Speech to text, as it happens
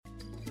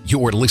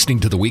You're listening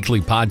to the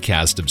weekly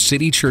podcast of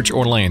City Church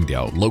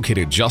Orlando,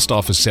 located just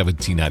off of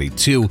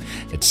 1792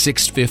 at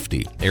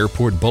 650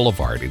 Airport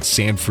Boulevard in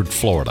Sanford,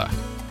 Florida.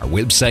 Our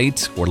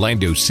website,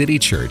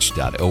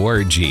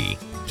 orlandocitychurch.org.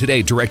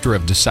 Today, Director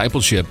of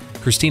Discipleship,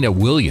 Christina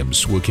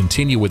Williams, will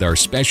continue with our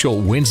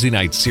special Wednesday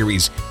night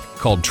series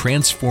called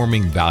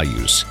Transforming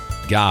Values.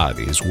 God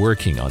is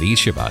working on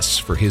each of us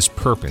for His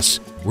purpose.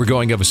 We're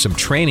going over some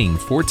training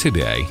for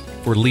today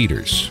for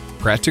leaders.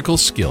 Practical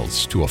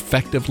skills to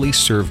effectively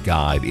serve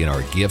God in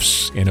our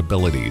gifts and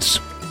abilities.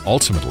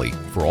 Ultimately,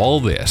 for all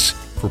this,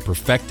 for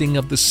perfecting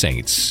of the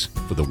saints,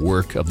 for the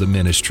work of the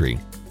ministry,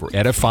 for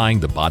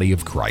edifying the body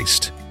of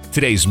Christ.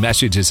 Today's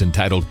message is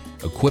entitled,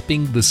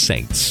 Equipping the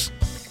Saints.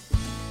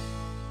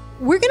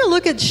 We're going to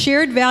look at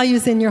shared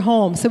values in your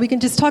home, so we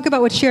can just talk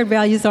about what shared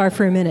values are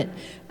for a minute.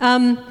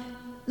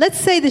 Let's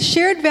say the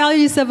shared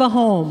values of a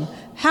home.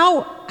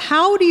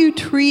 How do you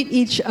treat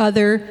each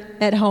other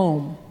at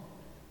home?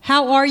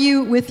 How are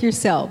you with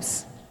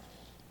yourselves?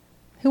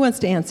 Who wants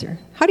to answer?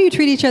 How do you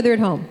treat each other at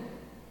home?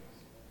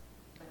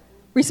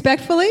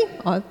 Respectfully?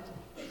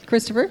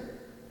 Christopher?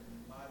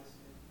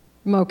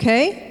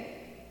 Okay.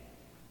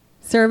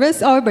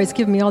 Service? Oh, everybody's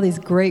giving me all these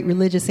great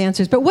religious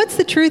answers. But what's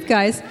the truth,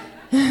 guys?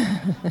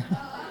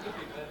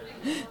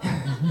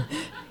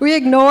 We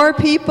ignore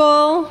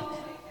people.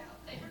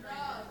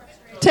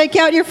 Take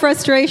out your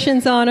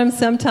frustrations on them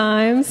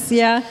sometimes.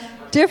 Yeah.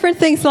 Different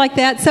things like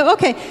that. So,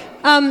 okay.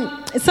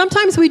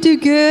 Sometimes we do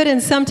good,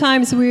 and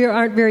sometimes we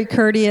aren't very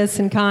courteous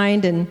and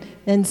kind,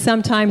 and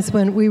sometimes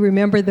when we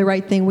remember the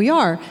right thing, we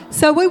are.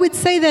 So we would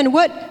say then,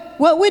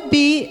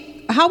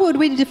 how would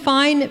we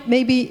define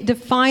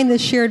the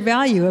shared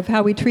value of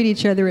how we treat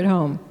each other at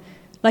home?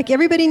 Like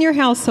everybody in your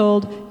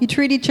household, you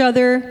treat each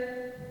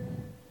other,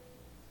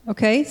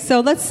 okay?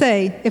 So let's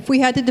say, if we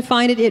had to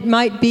define it, it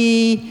might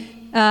be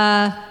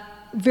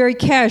very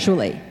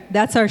casually.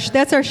 That's our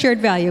shared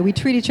value. We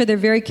treat each other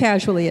very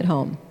casually at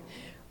home.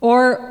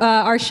 Or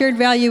our shared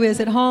value is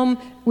at home,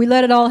 we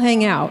let it all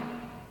hang out.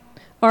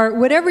 Or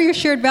whatever your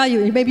shared value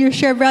is. Maybe your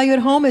shared value at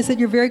home is that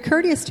you're very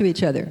courteous to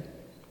each other.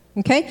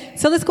 Okay?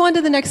 So let's go on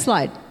to the next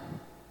slide.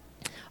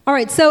 All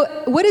right, so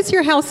what does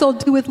your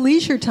household do with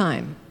leisure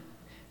time?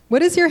 What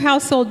does your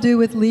household do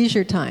with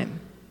leisure time?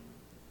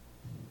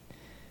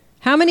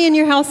 How many in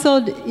your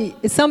household,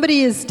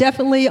 somebody is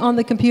definitely on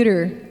the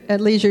computer at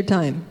leisure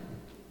time?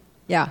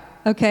 Yeah,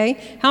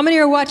 okay. How many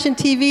are watching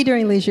TV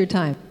during leisure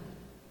time?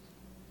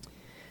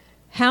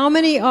 How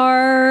many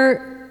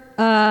are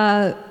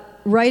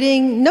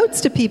writing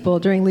notes to people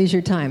during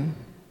leisure time?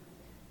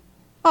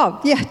 Oh,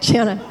 yeah,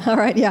 Jana. All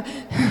right, yeah.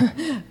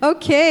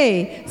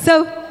 Okay,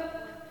 so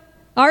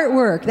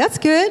artwork, that's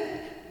good.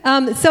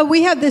 So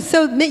we have this,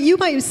 so you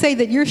might say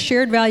that your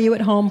shared value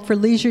at home for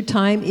leisure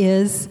time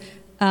is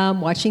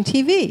watching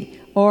TV,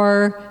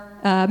 or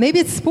maybe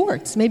it's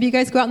sports. Maybe you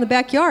guys go out in the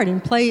backyard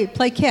and play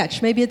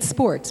catch. Maybe it's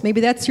sports.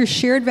 Maybe that's your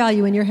shared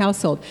value in your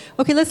household.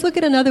 Okay, let's look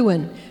at another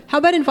one. How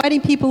about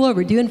inviting people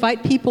over? Do you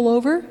invite people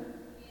over?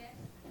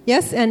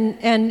 Yes,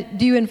 and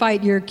do you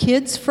invite your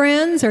kids'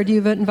 friends, or do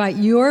you invite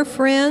your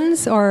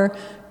friends, or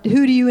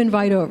who do you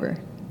invite over?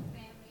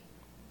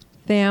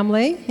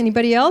 Family.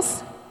 Anybody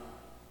else?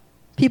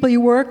 People you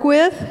work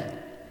with?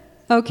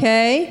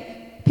 Okay.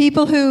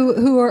 People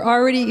who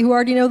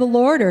already know the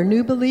Lord, or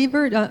new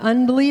believers,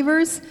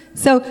 unbelievers.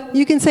 So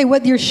you can say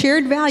what your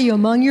shared value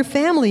among your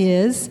family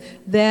is,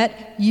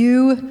 that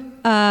you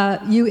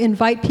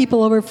invite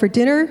people over for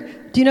dinner.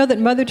 Do you know that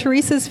Mother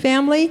Teresa's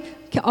family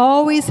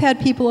always had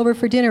people over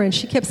for dinner, and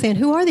she kept saying,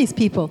 "Who are these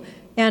people?"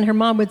 And her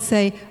mom would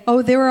say,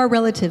 "Oh, they're our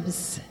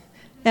relatives."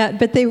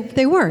 But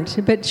they weren't.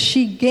 But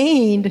she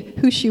gained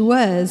who she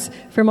was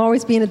from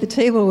always being at the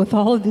table with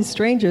all of these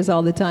strangers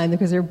all the time,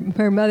 because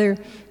her mother,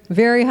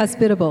 very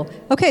hospitable.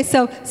 Okay,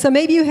 so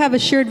maybe you have a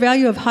shared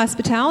value of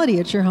hospitality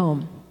at your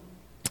home.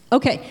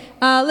 Okay,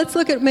 let's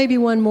look at maybe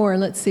one more,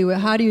 and let's see,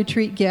 how do you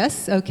treat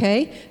guests?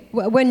 Okay,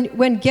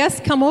 when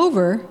guests come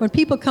over, when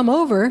people come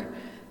over,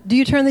 do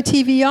you turn the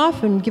TV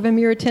off and give them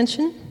your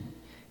attention?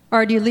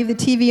 Or do you leave the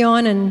TV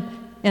on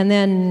and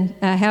then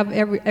have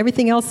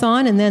everything else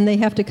on, and then they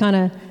have to kind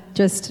of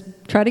just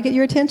try to get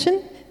your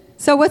attention?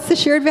 So what's the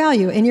shared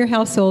value in your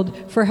household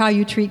for how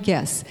you treat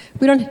guests?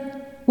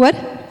 What?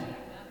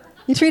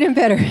 You treat them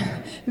better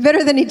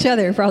than each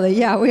other, probably.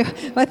 Yeah,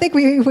 I think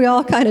we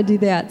all kind of do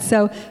that.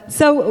 So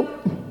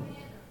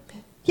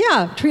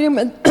yeah, treat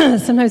them.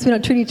 Sometimes we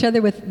don't treat each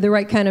other with the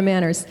right kind of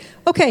manners.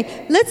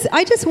 Okay,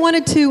 I just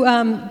wanted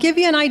to give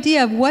you an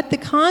idea of what the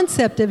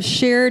concept of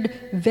shared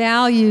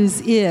values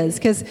is,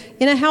 because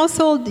in a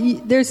household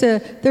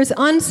there's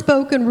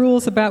unspoken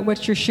rules about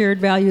what your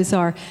shared values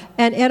are,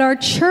 and at our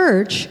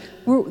church,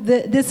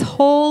 this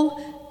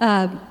whole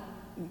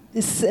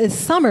this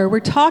summer,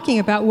 we're talking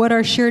about what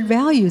our shared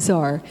values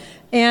are.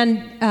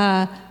 And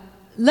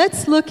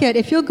let's look at,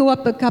 if you'll go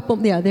up a couple,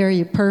 yeah, there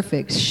you,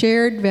 perfect.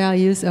 Shared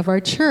values of our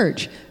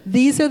church.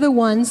 These are the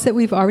ones that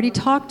we've already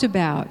talked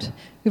about.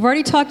 We've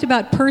already talked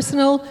about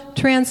personal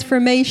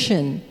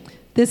transformation.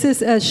 This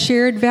is a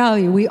shared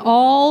value. We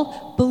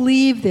all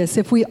believe this.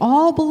 If we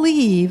all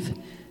believe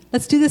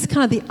Let's do this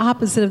kind of the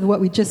opposite of what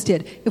we just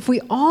did. If we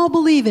all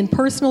believe in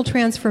personal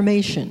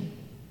transformation,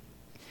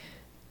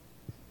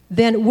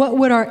 then what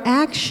would our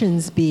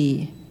actions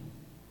be?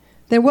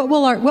 Then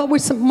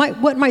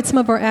what might some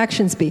of our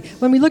actions be?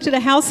 When we looked at a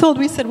household,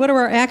 we said, what are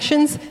our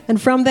actions? And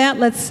from that,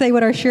 let's say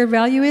what our shared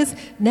value is.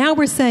 Now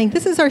we're saying,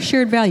 this is our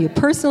shared value,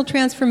 personal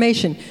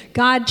transformation.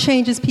 God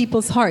changes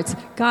people's hearts.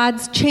 God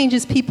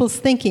changes people's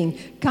thinking.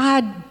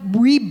 God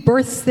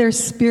rebirths their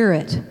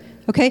spirit.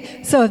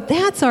 Okay? So if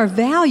that's our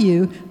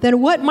value,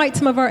 then what might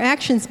some of our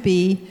actions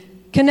be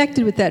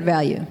connected with that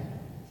value?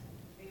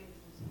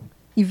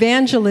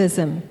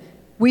 Evangelism.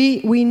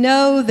 We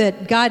know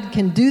that God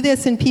can do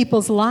this in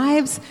people's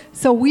lives,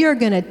 so we are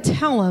going to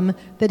tell them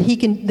that He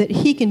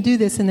can do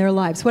this in their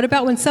lives. What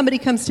about when somebody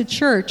comes to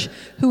church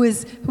who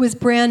is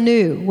brand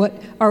new?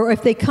 Or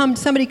if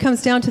somebody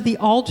comes down to the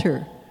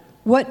altar?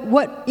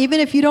 What even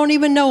if you don't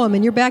even know them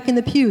and you're back in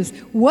the pews,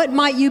 what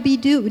might you be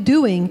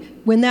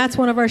doing when that's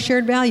one of our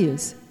shared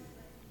values?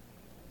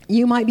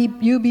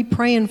 You be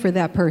praying for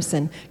that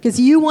person because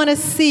you want to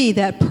see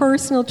that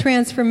personal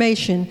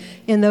transformation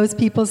in those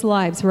people's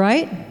lives,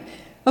 right?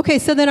 Okay,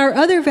 so then our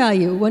other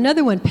value,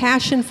 another one,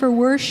 passion for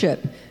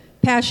worship.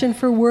 Passion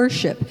for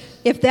worship.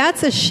 If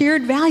that's a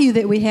shared value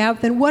that we have,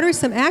 then what are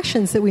some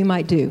actions that we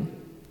might do?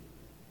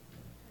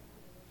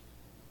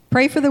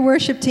 Pray for the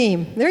worship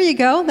team. There you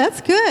go. That's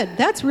good.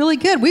 That's really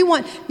good. We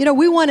want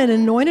an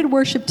anointed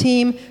worship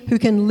team who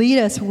can lead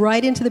us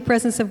right into the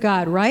presence of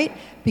God, right?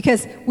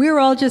 Because we're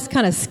all just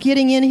kind of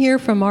skidding in here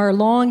from our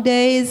long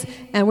days,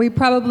 and we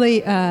probably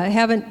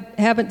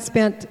haven't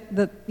spent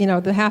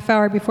the half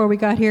hour before we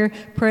got here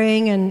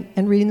praying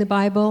and reading the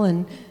Bible,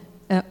 and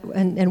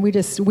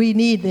we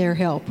need their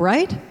help,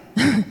 right?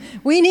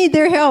 We need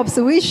their help,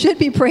 so we should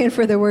be praying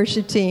for the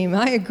worship team.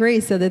 I agree,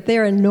 so that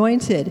they're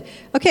anointed.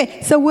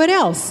 Okay, so what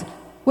else?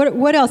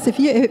 What else?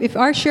 If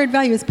our shared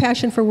value is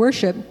passion for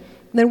worship,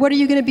 then what are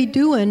you going to be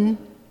doing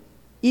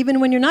even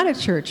when you're not at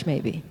church,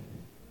 maybe?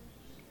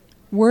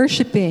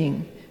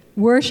 Worshiping,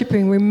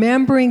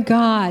 remembering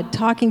God,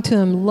 talking to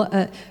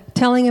Him,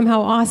 telling Him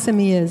how awesome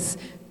He is,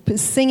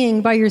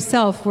 singing by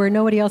yourself where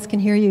nobody else can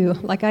hear you,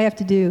 like I have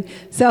to do.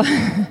 So,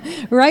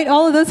 right,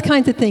 all of those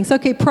kinds of things.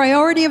 Okay,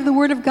 priority of the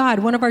Word of God,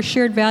 one of our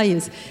shared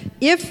values.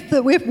 If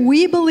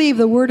we believe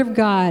the Word of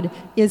God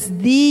is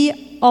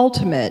the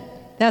ultimate,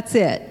 that's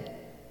it.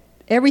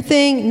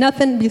 Everything,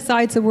 nothing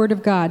besides the Word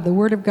of God. The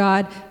Word of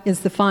God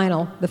is the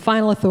final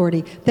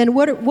authority. Then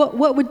what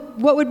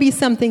would be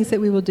some things that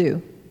we will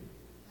do?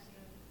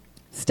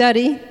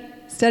 Study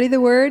the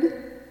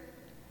Word.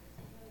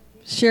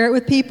 Share it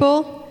with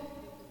people.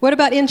 What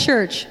about in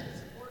church?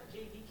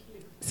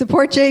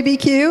 Support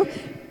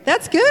JBQ.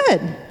 That's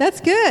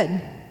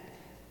good.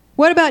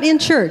 What about in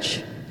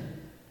church?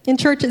 In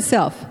church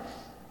itself.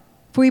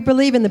 If we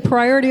believe in the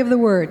priority of the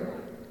Word,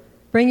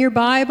 bring your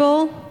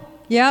Bible.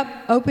 Yep,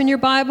 open your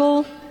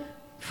Bible,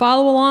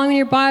 follow along in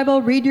your Bible,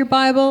 read your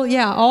Bible.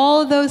 Yeah,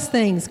 all of those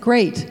things.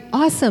 Great.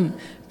 Awesome.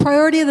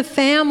 Priority of the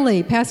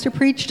family. Pastor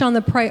preached on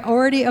the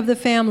priority of the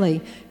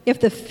family. If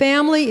the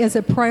family is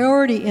a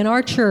priority in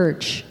our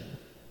church,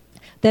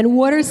 then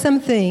what are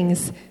some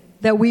things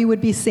that we would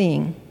be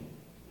seeing?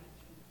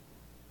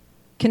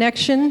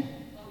 Connection.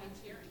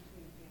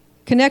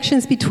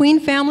 Connections between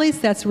families,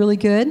 that's really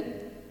good.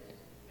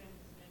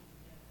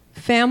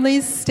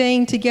 Families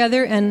staying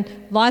together, and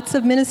lots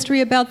of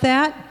ministry about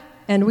that.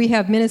 And we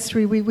have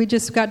ministry. We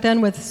just got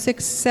done with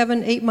 6,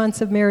 7, 8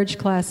 months of marriage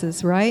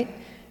classes, right?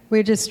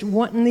 We're just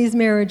wanting these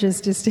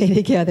marriages to stay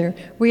together.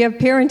 We have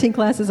parenting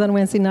classes on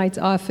Wednesday nights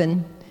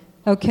often.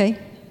 Okay.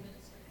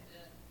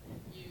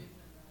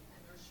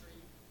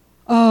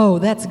 Oh,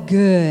 that's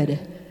good.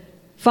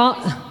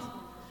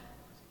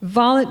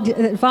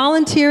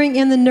 Volunteering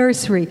in the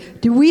nursery.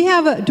 Do we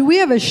have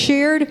a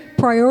shared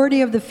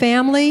priority of the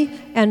family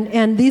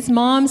and these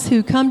moms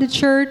who come to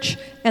church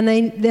and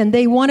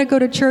they want to go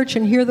to church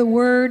and hear the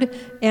word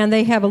and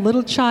they have a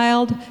little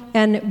child,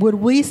 and would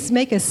we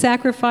make a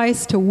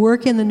sacrifice to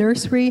work in the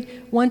nursery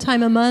one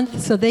time a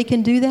month so they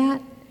can do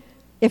that?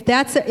 If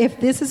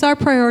this is our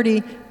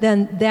priority,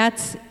 then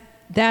that's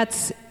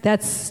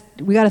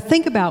we got to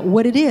think about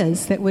what it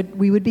is that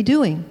we would be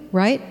doing,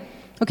 right?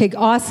 Okay,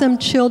 awesome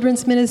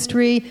children's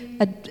ministry,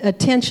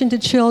 attention to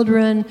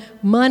children,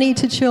 money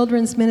to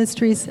children's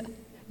ministries,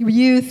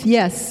 youth,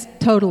 yes,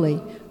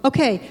 totally.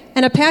 Okay,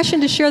 and a passion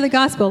to share the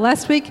gospel.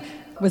 Last week,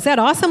 was that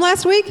awesome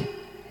last week?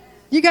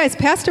 You guys,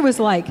 Pastor was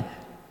like,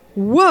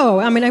 whoa.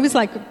 I mean, I was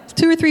like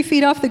 2 or 3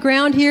 feet off the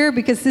ground here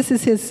because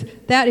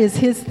that is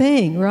his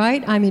thing,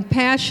 right? I mean,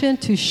 passion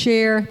to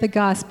share the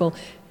gospel.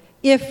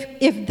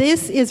 If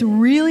this is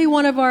really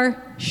one of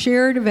our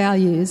shared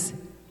values,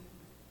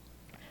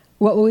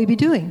 what will we be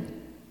doing?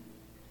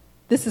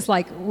 This is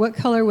like, what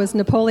color was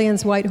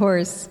Napoleon's white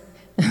horse?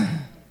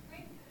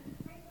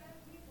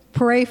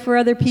 Pray for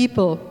other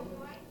people.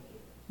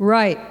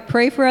 Right.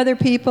 Pray for other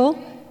people.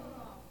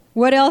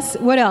 What else?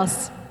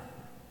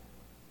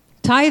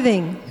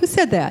 Tithing. Who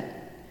said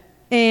that?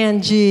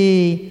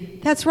 Angie.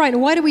 That's right.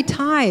 And why do we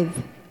tithe?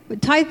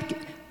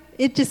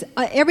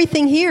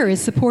 Everything here is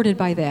supported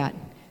by that.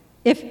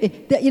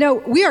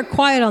 We are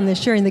quiet on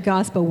this sharing the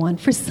gospel one.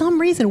 For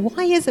some reason,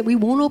 why is it we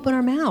won't open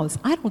our mouths?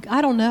 I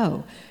don't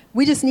know.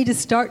 We just need to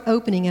start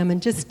opening them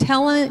and just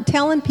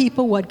telling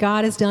people what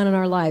God has done in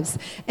our lives.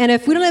 And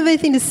if we don't have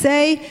anything to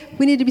say,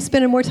 we need to be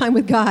spending more time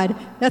with God.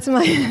 That's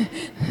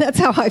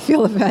how I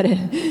feel about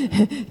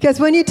it. Because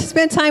when you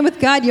spend time with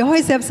God, you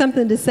always have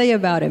something to say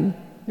about Him,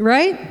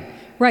 right?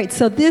 Right.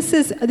 So this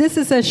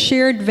is a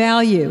shared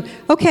value.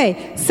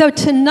 Okay. So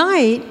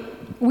tonight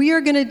we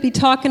are going to be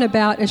talking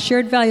about a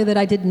shared value that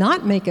I did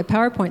not make a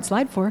PowerPoint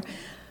slide for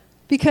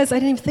because I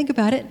didn't even think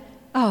about it.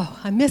 Oh,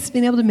 I missed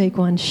being able to make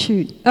one.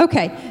 Shoot.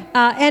 Okay.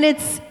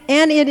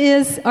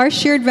 Our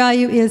shared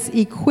value is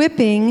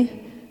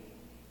equipping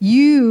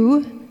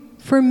you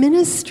for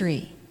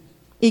ministry.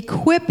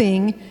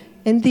 Equipping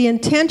and the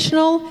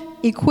intentional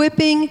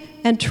equipping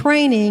and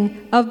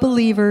training of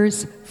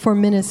believers for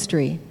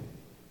ministry.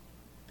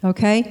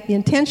 Okay? The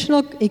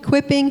intentional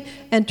equipping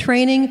and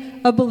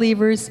training of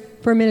believers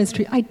for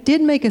ministry. I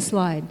did make a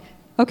slide.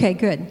 Okay,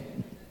 good.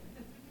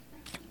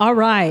 All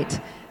right.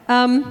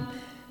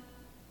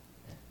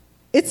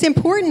 It's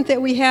important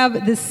that we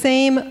have the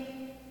same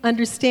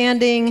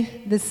understanding,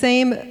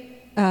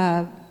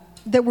 that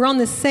we're on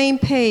the same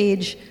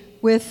page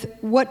with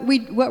what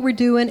we're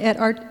doing at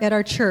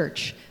our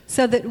church,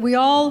 so that we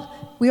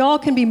all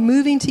can be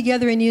moving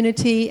together in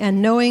unity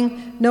and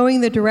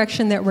knowing the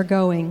direction that we're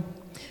going.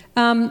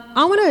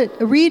 I want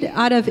to read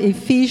out of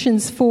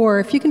Ephesians 4.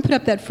 If you can put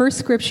up that first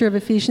scripture of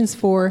Ephesians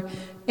 4.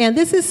 And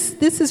this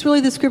is really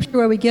the scripture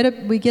where we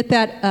get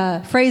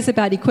that phrase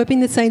about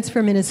equipping the saints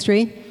for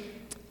ministry.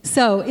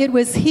 So it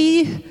was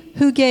He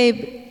who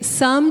gave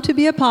some to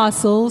be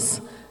apostles,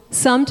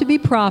 some to be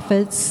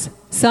prophets,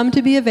 some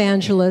to be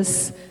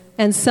evangelists,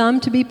 and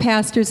some to be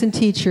pastors and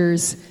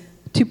teachers,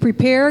 to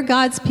prepare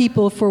God's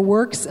people for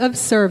works of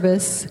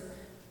service,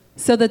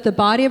 so that the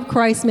body of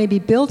Christ may be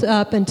built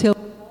up until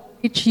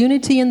we reach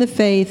unity in the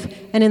faith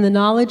and in the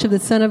knowledge of the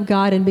Son of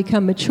God and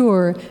become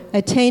mature,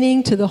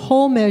 attaining to the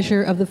whole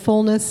measure of the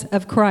fullness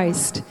of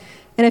Christ.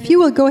 And if you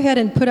will go ahead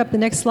and put up the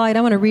next slide,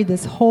 I want to read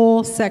this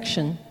whole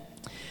section.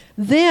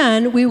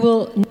 Then we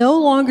will no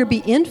longer be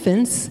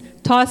infants,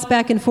 tossed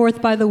back and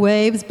forth by the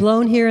waves,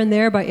 blown here and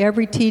there by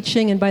every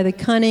teaching and by the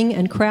cunning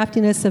and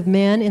craftiness of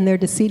men in their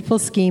deceitful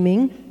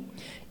scheming.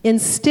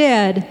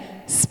 Instead,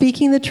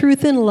 speaking the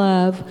truth in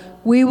love,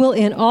 we will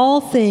in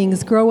all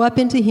things grow up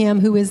into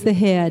Him who is the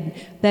head,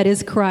 that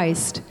is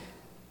Christ.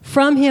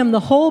 From Him the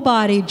whole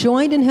body,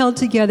 joined and held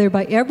together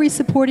by every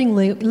supporting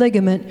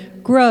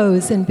ligament,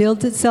 grows and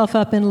builds itself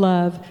up in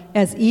love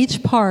as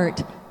each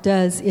part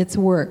does its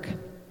work.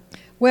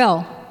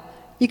 Well,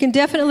 you can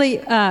definitely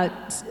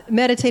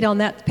meditate on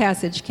that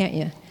passage, can't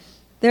you?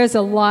 There's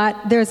a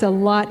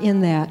lot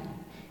in that.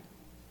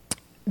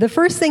 The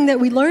first thing that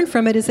we learn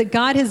from it is that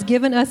God has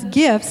given us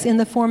gifts in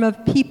the form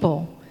of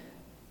people.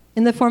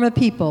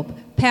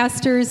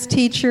 Pastors,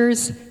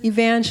 teachers,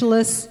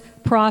 evangelists,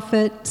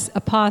 prophets,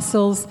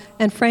 apostles,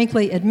 and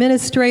frankly,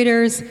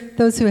 administrators,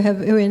 those who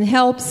in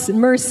helps,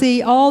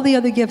 mercy, all the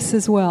other gifts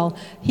as well.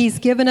 He's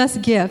given us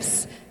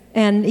gifts.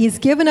 And He's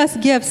given us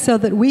gifts so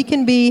that we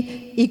can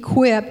be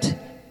equipped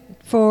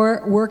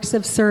for works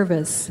of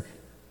service,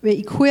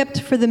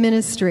 equipped for the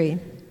ministry.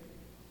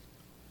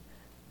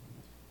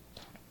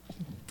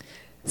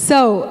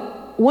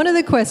 So one of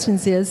the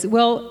questions is,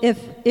 well,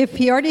 if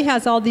He already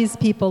has all these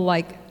people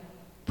like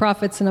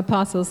prophets and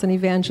apostles and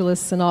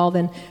evangelists and all,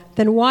 then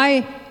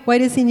why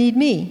does He need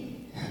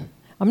me?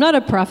 I'm not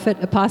a prophet,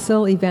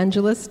 apostle,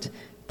 evangelist,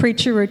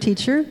 preacher, or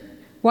teacher.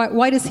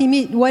 Why doesn't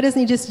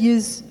he just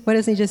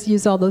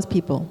use all those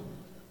people?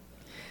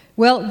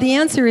 Well, the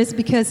answer is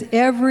because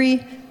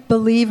every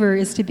believer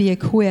is to be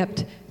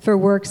equipped for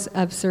works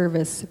of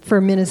service,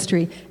 for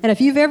ministry. And if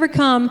you've ever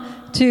come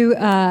to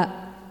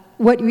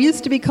what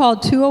used to be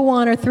called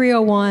 201 or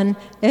 301,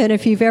 and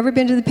if you've ever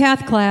been to the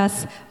Path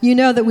class, you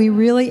know that we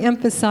really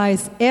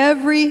emphasize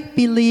every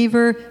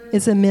believer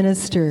is a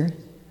minister.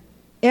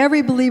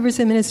 Every believer is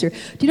a minister. Do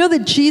you know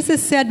that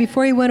Jesus said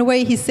before He went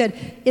away, He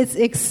said, it's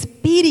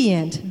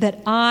expedient that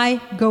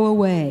I go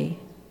away.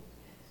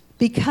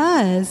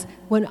 Because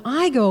when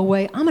I go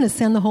away, I'm going to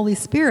send the Holy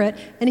Spirit,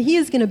 and He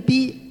is going to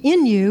be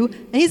in you,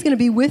 and He's going to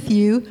be with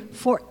you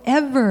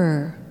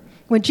forever.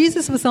 When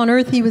Jesus was on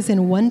earth, He was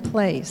in one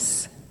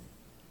place.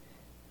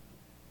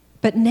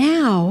 But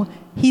now,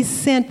 He's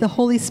sent the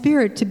Holy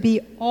Spirit to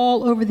be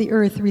all over the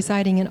earth,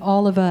 residing in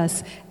all of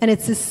us. And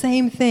it's the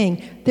same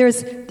thing.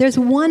 There's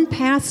one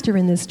pastor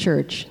in this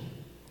church.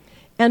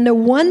 And the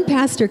one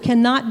pastor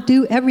cannot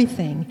do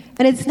everything.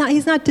 And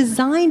he's not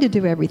designed to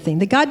do everything.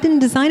 God didn't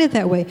design it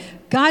that way.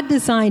 God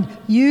designed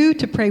you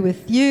to pray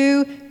with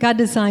you. God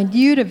designed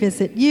you to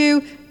visit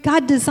you.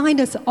 God designed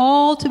us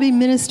all to be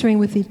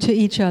ministering to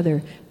each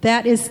other.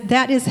 That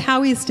is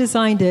how He's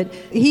designed it.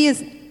 He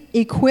has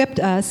equipped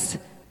us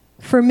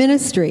for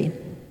ministry.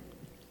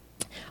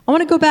 I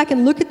want to go back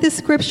and look at this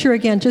scripture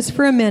again just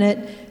for a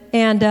minute.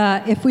 And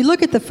if we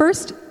look at the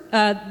first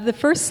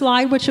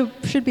slide, which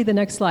should be the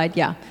next slide,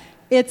 yeah.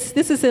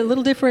 This is a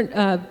little different.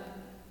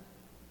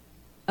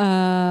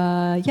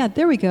 Yeah,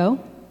 there we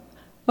go.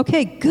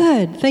 Okay,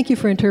 good. Thank you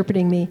for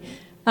interpreting me.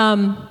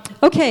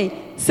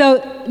 Okay,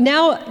 so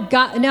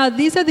now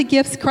these are the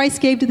gifts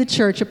Christ gave to the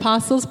church: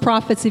 apostles,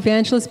 prophets,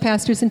 evangelists,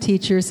 pastors, and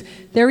teachers.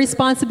 Their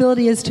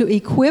responsibility is to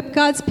equip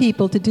God's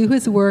people to do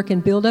his work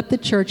and build up the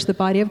church, the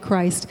body of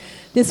Christ.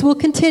 This will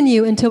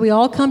continue until we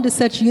all come to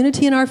such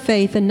unity in our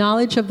faith and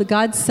knowledge of the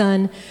God's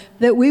Son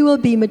that we will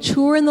be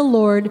mature in the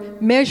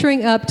Lord,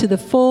 measuring up to the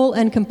full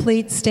and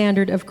complete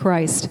standard of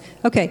Christ.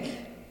 Okay,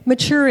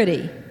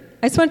 maturity.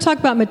 I just want to talk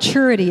about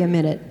maturity a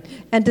minute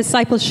and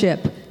discipleship.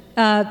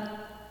 I'm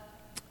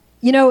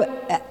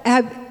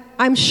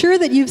sure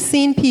that you've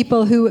seen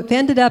people who have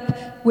ended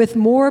up with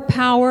more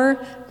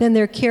power than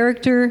their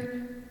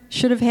character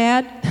should have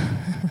had.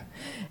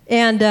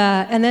 and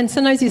then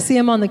sometimes you see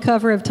them on the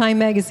cover of Time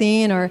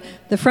magazine or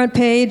the front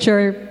page,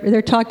 or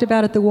they're talked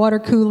about at the water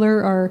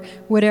cooler or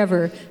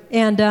whatever.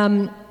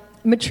 And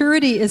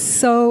maturity is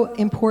so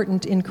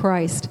important in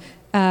Christ.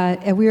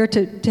 And we are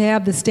to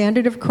have the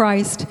standard of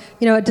Christ.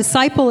 A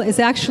disciple is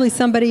actually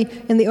somebody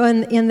in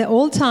the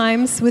old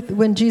times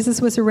when Jesus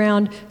was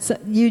around.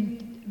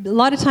 A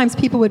lot of times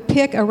people would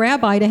pick a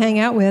rabbi to hang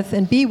out with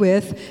and be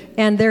with,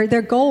 and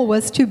their goal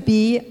was to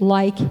be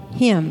like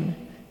him.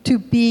 To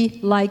be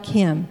like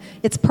him.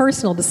 It's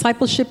personal.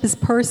 Discipleship is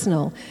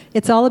personal.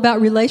 It's all about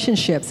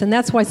relationships, and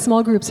that's why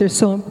small groups are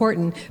so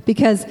important,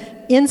 because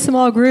in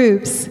small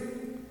groups,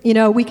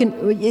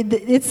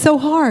 it's so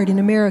hard in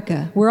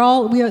America.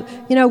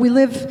 We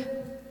live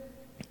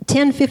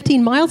 10,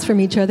 15 miles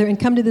from each other and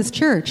come to this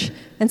church.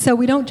 And so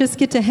we don't just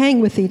get to hang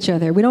with each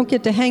other. We don't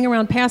get to hang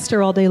around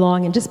pastor all day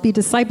long and just be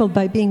discipled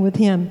by being with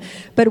him.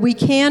 But we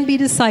can be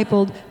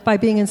discipled by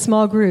being in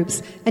small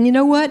groups. And you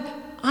know what?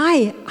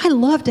 I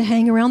love to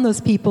hang around those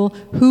people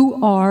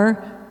who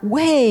are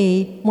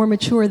way more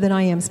mature than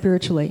I am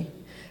spiritually.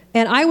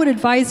 And I would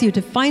advise you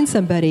to find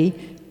somebody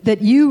that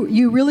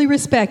you really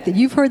respect, that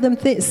you've heard them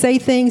say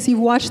things, you've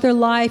watched their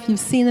life, you've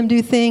seen them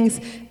do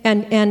things,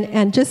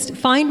 and just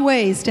find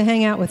ways to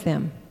hang out with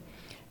them.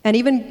 And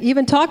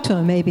even talk to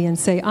them maybe and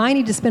say, I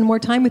need to spend more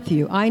time with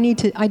you. I need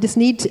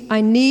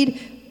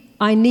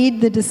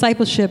the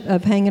discipleship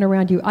of hanging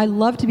around you. I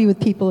love to be with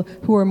people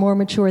who are more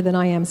mature than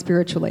I am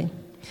spiritually.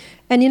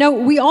 And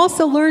we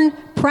also learn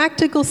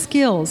practical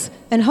skills.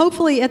 And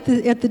hopefully at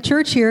the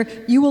church here,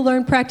 you will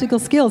learn practical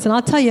skills. And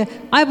I'll tell you,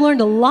 I've learned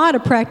a lot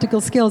of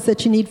practical skills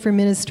that you need for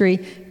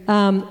ministry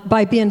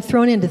by being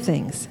thrown into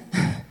things.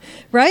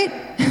 Right?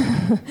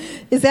 Have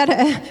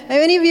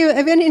any of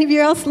you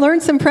else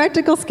learned some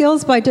practical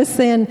skills by just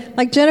saying,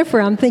 like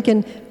Jennifer, I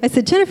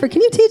said, Jennifer,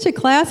 can you teach a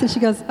class? And she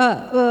goes,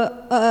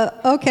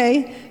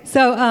 okay.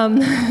 So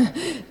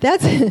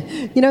that's,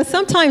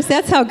 sometimes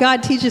that's how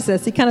God teaches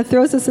us. He kind of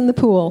throws us in the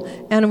pool,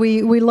 and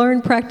we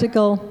learn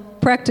practical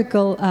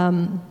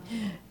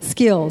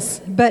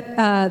skills. But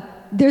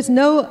there's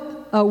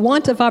no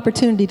want of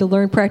opportunity to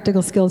learn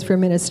practical skills for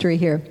ministry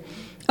here.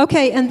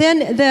 Okay, and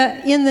then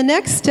the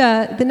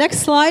next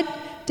slide,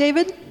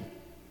 David,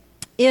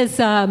 is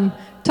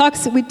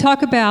we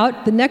talk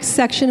about the next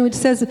section, which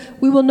says,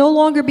 we will no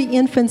longer be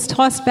infants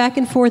tossed back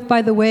and forth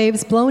by the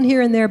waves, blown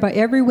here and there by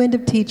every wind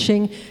of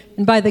teaching,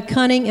 and by the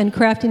cunning and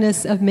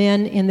craftiness of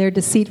men in their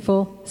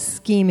deceitful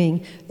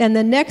scheming. And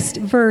the next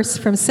verse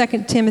from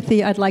 2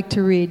 Timothy I'd like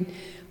to read.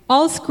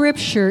 All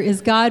Scripture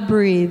is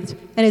God-breathed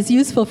and is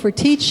useful for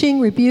teaching,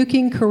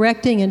 rebuking,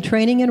 correcting, and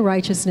training in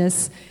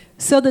righteousness,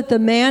 so that the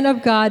man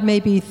of God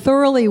may be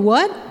thoroughly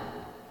what?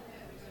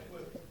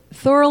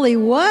 Thoroughly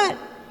what?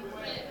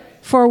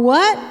 For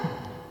what?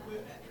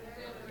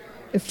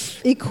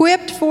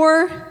 Equipped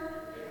for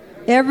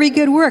every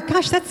good work.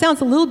 Gosh, that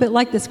sounds a little bit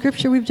like the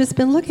scripture we've just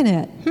been looking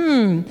at.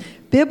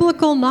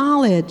 Biblical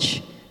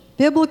knowledge.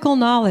 Biblical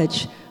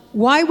knowledge.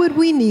 Why would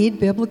we need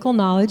biblical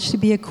knowledge to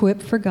be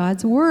equipped for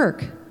God's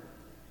work?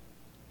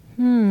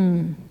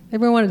 Everyone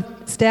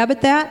want to stab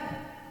at that?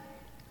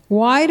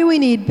 Why do we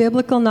need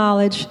biblical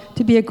knowledge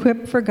to be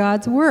equipped for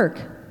God's work?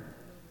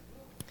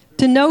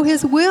 To know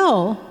His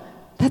will.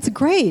 That's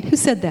great. Who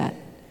said that?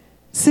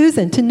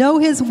 Susan. To know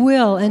His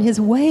will and His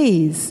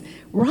ways.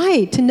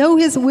 Right. To know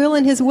His will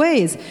and His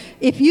ways.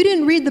 If you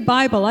didn't read the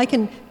Bible, I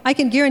can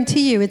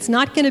guarantee you it's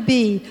not going to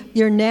be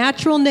your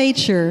natural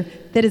nature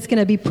that is going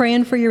to be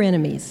praying for your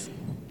enemies.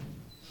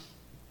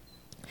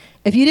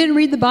 If you didn't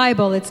read the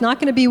Bible, it's not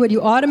going to be what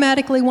you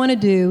automatically want to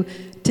do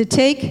to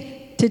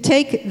take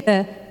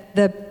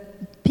the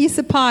piece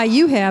of pie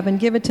you have and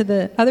give it to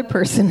the other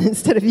person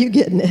instead of you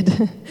getting it.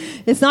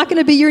 It's not going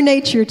to be your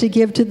nature to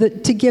give to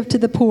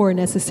the poor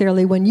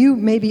necessarily when you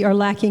maybe are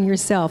lacking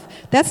yourself.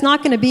 That's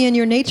not going to be in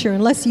your nature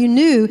unless you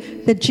knew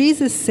that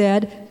Jesus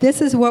said, this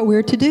is what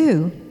we're to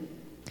do.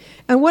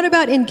 And what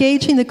about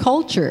engaging the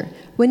culture?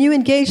 When you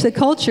engage the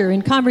culture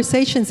in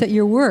conversations at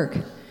your work,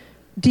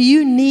 do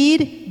you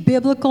need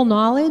biblical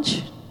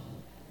knowledge?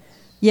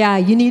 Yeah,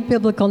 you need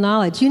biblical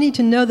knowledge. You need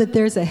to know that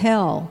there's a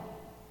hell.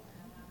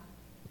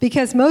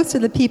 Because most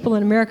of the people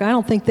in America, I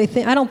don't think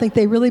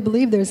they really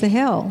believe there's a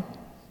hell.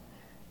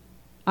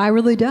 I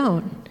really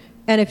don't.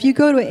 And if you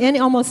go to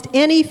almost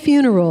any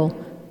funeral,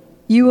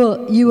 you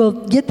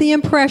will get the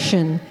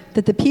impression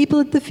that the people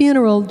at the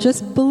funeral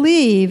just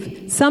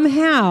believe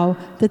somehow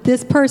that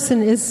this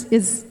person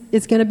is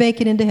going to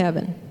make it into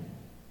heaven.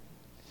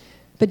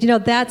 But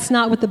that's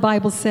not what the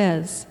Bible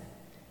says.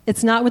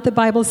 It's not what the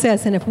Bible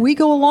says. And if we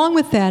go along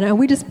with that and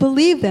we just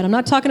believe that, I'm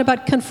not talking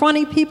about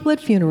confronting people at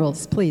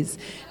funerals, please.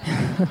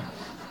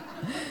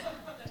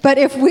 But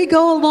if we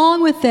go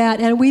along with that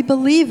and we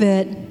believe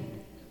it,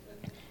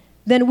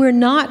 then we're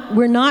not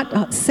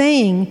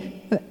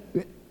loving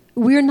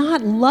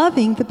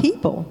the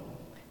people.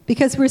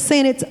 Because we're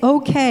saying it's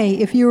okay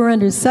if you are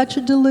under such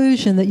a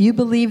delusion that you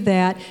believe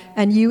that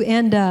and you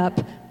end up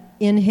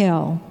in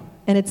hell.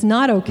 And it's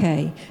not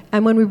okay.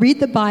 And when we read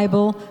the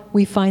Bible,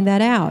 we find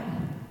that out.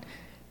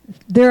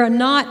 There are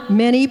not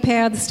many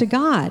paths to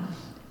God.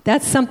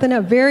 That's something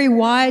that very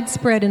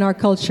widespread in our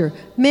culture.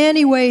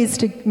 Many ways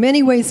to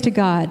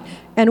God.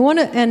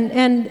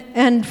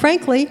 And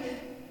frankly,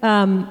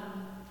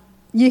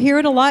 you hear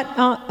it a lot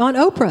on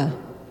Oprah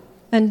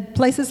and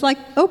places like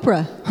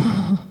Oprah.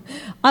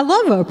 I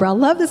love Oprah. I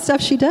love the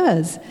stuff she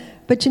does.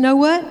 But you know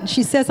what?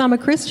 She says, I'm a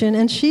Christian,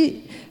 and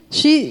she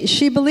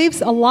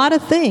believes a lot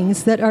of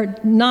things that are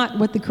not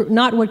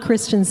what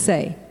Christians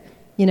say.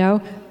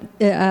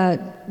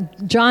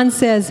 John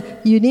says,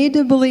 you need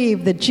to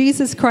believe that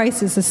Jesus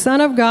Christ is the Son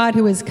of God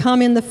who has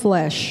come in the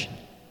flesh.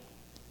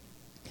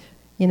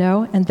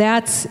 And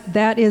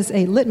that is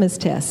a litmus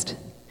test.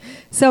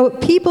 So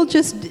people,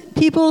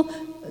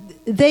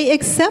 they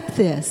accept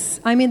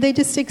this. I mean, they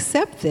just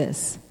accept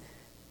this.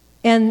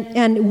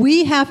 And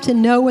we have to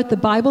know what the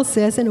Bible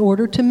says in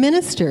order to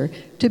minister,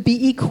 to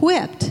be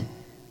equipped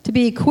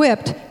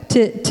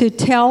to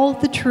tell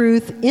the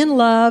truth in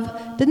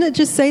love. Didn't it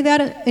just say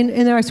that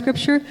in our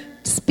scripture?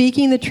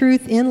 Speaking the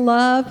truth in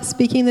love,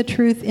 speaking the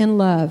truth in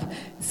love.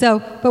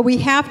 So, but we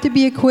have to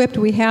be equipped.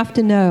 We have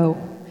to know.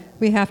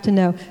 We have to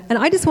know. And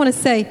I just want to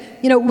say,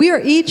 we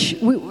are each,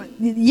 we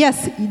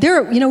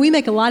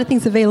make a lot of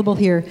things available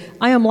here.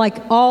 I am like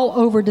all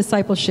over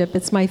discipleship.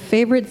 It's my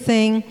favorite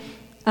thing.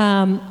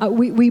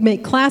 We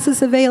make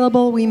classes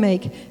available. We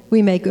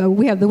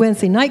have the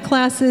Wednesday night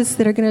classes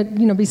that are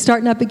going to be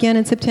starting up again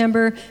in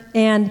September.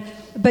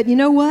 But you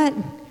know what?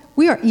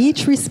 We are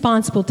each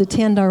responsible to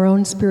tend our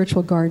own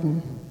spiritual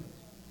garden.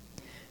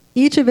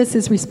 Each of us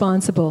is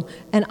responsible,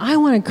 and I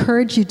want to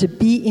encourage you to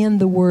be in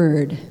the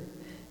Word.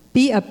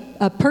 Be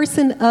a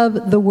person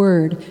of the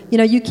Word.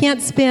 You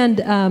can't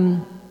spend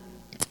an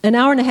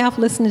hour and a half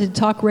listening to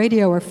talk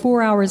radio or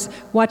 4 hours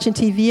watching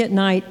TV at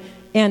night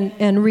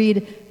and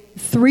read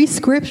 3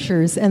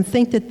 scriptures and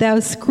think that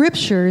those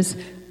scriptures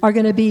are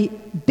going to be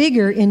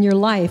bigger in your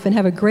life and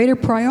have a greater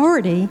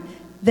priority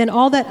than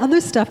all that other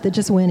stuff that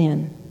just went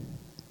in,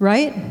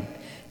 right?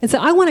 And so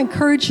I want to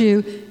encourage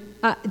you,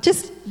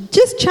 just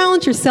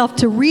challenge yourself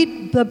to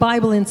read the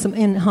Bible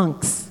in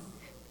hunks.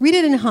 Read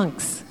it in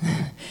hunks.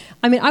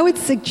 I mean, I would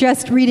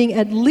suggest reading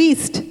at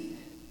least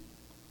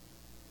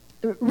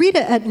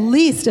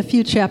a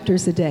few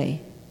chapters a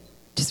day.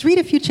 Just read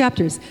a few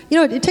chapters.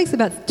 It takes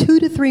about 2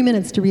 to 3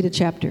 minutes to read a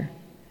chapter.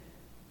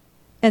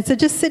 And so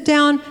just sit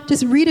down,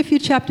 just read a few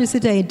chapters a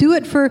day. Do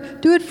it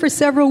for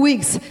several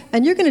weeks,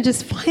 and you're going to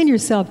just find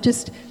yourself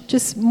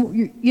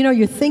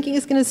your thinking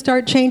is going to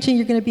start changing.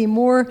 You're going to be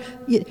more.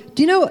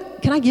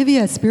 Can I give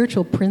you a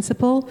spiritual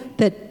principle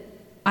that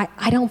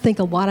I don't think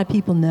a lot of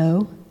people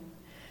know?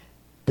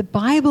 The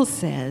Bible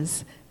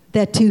says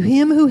that to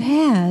him who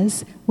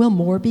has will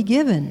more be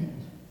given.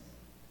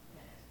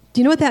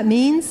 Do you know what that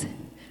means?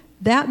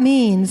 That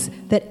means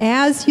that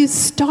as you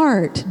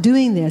start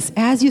doing this,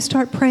 as you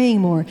start praying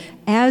more,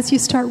 as you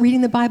start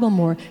reading the Bible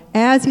more,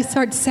 as you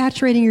start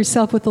saturating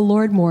yourself with the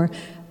Lord more,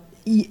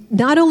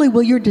 not only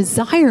will your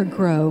desire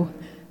grow,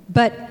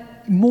 but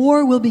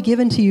more will be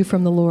given to you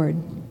from the Lord.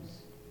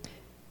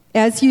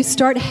 As you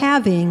start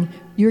having,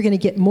 you're going to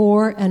get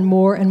more and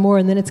more and more,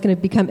 and then it's going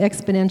to become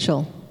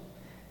exponential.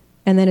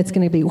 And then it's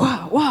going to be,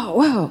 wow, wow,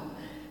 wow.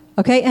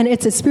 Okay, and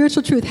it's a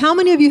spiritual truth. How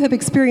many of you have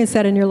experienced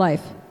that in your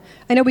life?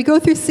 I know we go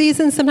through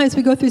seasons. Sometimes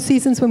we go through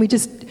seasons when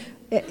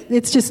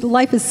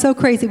life is so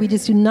crazy, we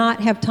just do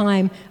not have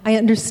time. I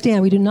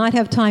understand, we do not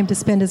have time to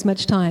spend as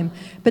much time.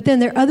 But then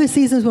there are other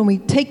seasons when we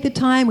take the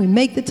time, we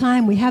make the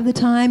time, we have the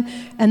time,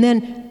 and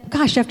then,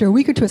 gosh, after a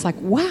week or two, it's like,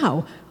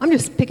 wow, I'm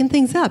just picking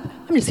things up.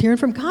 I'm just hearing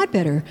from God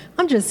better.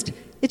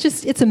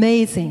 It's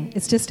amazing.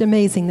 It's just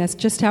amazing. That's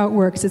just how it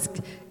works.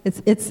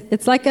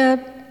 It's like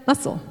a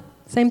muscle.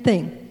 Same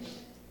thing.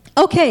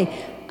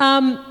 Okay.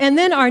 And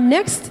then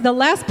the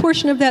last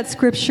portion of that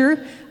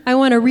scripture, I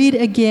want to read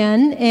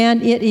again,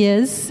 and it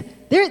is,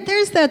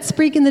 there's that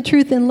speaking the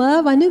truth in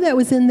love. I knew that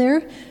was in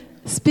there.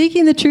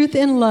 Speaking the truth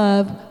in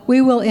love, we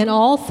will in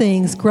all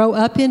things grow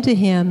up into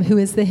him who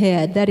is the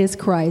head, that is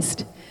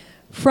Christ.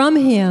 From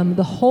him,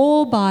 the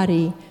whole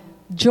body,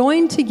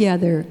 joined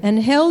together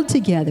and held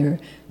together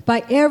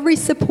by every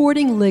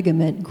supporting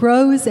ligament,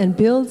 grows and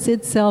builds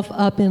itself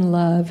up in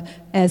love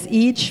as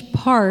each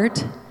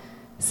part,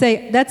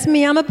 say, that's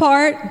me, I'm a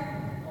part,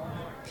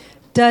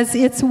 does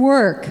its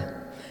work.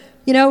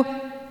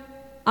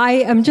 I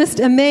am just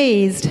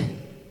amazed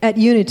at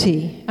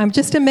unity. I'm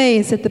just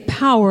amazed at the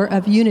power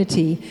of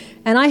unity.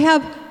 And I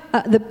have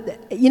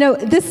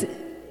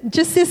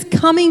this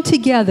coming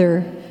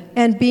together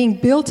and being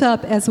built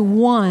up as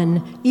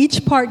one,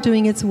 each part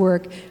doing its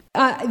work.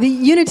 The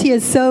unity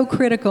is so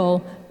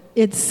critical.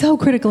 It's so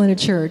critical in a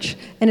church.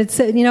 And it's,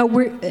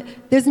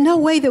 there's no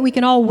way that we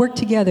can all work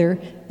together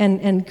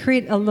and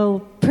create a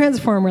little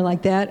transformer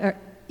like that,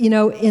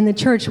 in the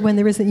church when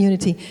there isn't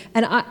unity.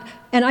 And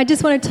I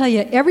just want to tell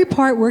you, every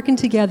part working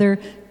together,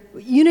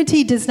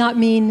 unity does not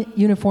mean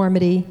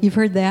uniformity. You've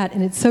heard that,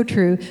 and it's so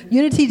true.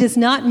 Unity does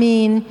not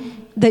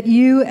mean that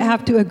you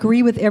have to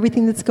agree with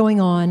everything that's going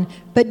on,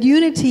 but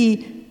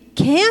unity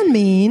can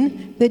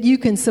mean that you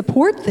can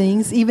support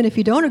things even if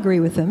you don't agree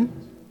with them,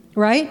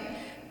 right?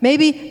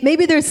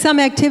 Maybe there's some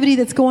activity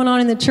that's going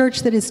on in the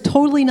church that is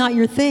totally not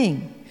your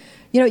thing.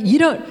 You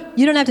don't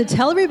have to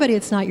tell everybody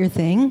it's not your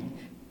thing.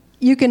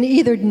 You can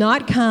either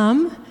not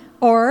come,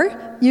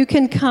 or you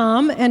can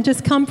come and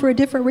just come for a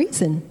different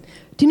reason.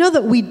 Do you know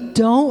that we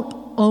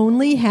don't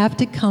only have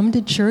to come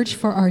to church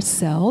for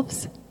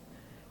ourselves?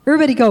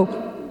 Everybody go,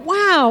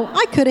 wow,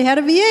 I could have had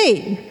a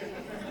V8.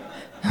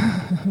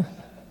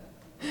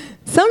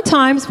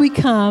 Sometimes we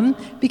come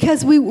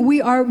because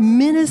we are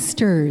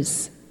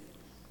ministers.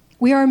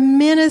 We are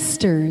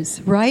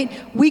ministers, right?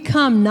 We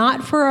come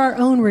not for our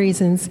own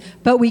reasons,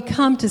 but we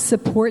come to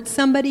support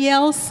somebody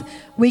else.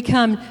 We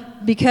come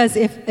because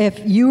if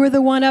you were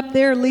the one up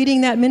there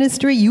leading that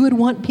ministry, you would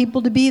want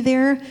people to be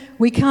there.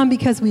 We come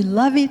because we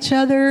love each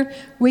other.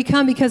 We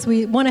come because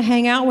we want to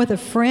hang out with a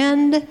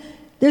friend.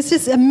 There's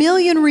just a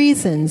million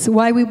reasons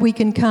why we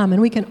can come,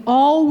 and we can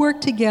all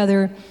work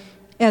together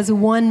as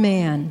one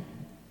man,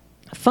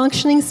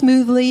 functioning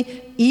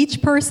smoothly,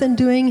 each person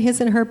doing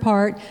his and her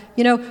part.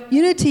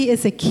 Unity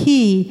is a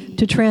key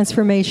to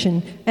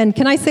transformation. And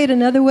can I say it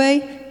another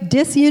way?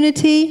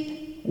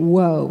 Disunity,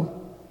 whoa.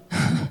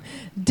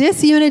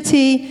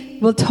 Disunity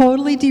will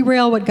totally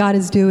derail what God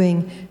is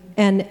doing,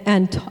 and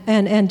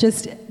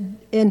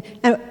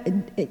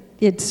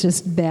it's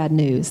just bad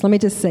news. Let me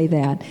just say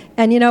that.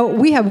 And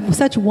we have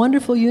such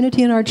wonderful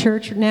unity in our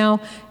church now,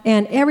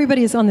 and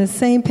everybody is on the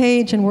same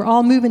page, and we're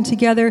all moving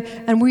together,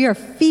 and we are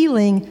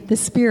feeling the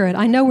Spirit.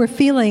 I know we're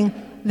feeling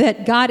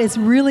that God is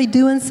really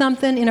doing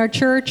something in our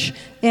church,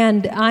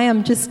 and I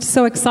am just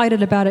so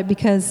excited about it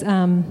because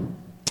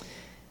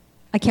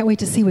I can't wait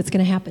to see what's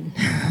going to happen.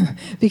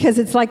 Because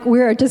it's like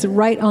we're just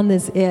right on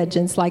this edge,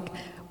 and it's like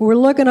we're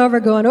looking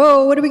over going,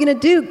 oh, what are we going to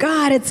do?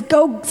 God, it's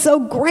so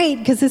great,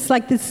 because it's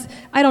like this,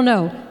 I don't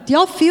know. Do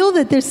y'all feel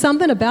that there's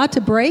something about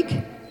to break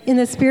in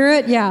the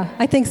Spirit? Yeah,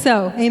 I think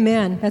so.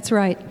 Amen. That's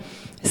right.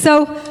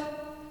 So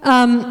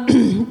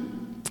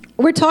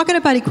we're talking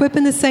about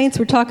equipping the saints.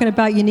 We're talking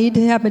about you need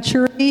to have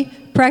maturity,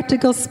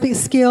 practical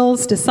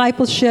skills,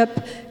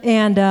 discipleship,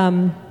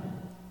 and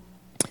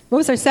what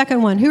was our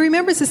second one? Who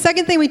remembers the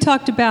second thing we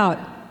talked about?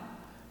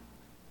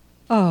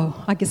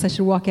 Oh, I guess I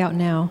should walk out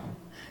now.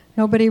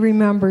 Nobody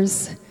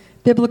remembers.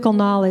 Biblical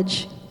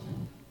knowledge.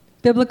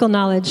 Biblical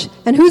knowledge.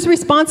 And who's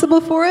responsible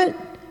for it?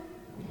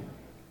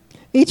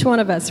 Each one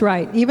of us,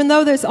 right. Even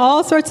though there's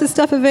all sorts of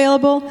stuff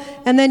available.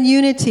 And then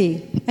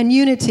unity. And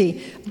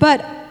unity.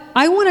 But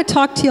I want to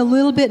talk to you a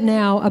little bit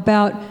now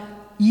about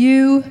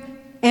you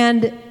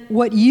and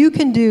what you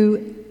can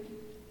do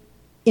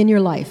in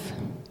your life.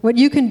 What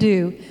you can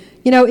do.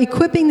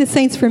 Equipping the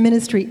saints for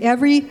ministry.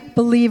 Every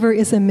believer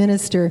is a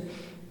minister.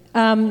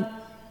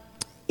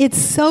 It's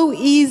so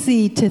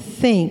easy to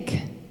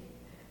think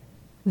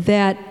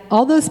that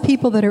all those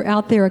people that are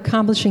out there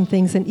accomplishing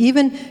things, and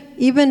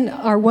even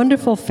our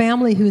wonderful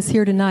family who's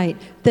here tonight,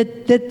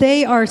 that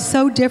they are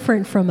so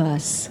different from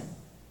us,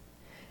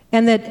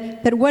 and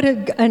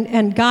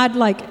and God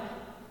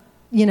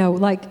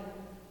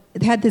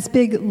had this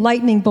big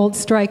lightning bolt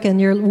strike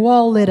and your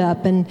wall lit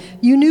up, and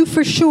you knew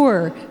for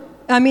sure.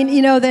 And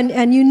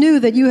you knew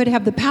that you would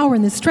have the power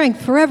and the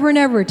strength forever and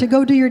ever to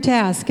go do your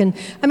task. And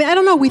I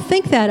don't know, we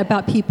think that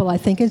about people, I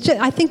think.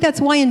 I think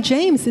that's why in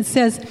James it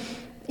says,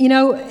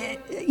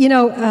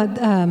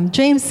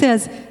 James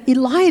says,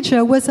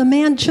 Elijah was a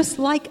man just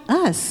like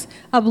us,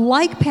 of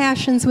like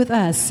passions with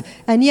us,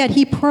 and yet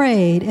he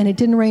prayed and it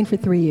didn't rain for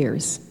 3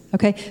 years.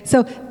 Okay?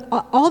 So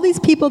all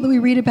these people that we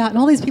read about and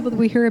all these people that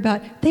we hear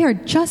about, they are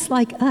just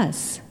like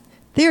us.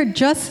 They're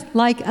just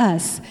like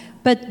us.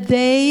 But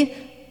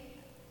they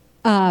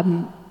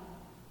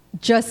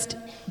just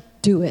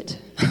do it.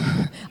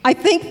 I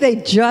think they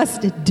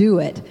just do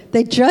it.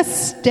 They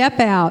just step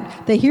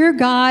out. They hear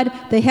God.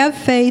 They have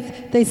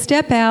faith. They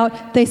step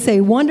out. They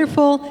say,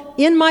 wonderful,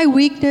 in my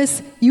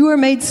weakness, you are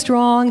made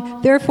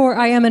strong. Therefore,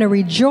 I am going to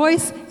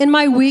rejoice in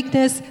my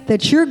weakness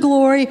that your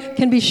glory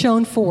can be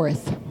shown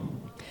forth.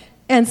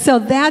 And so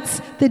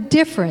that's the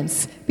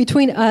difference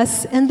between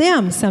us and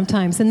them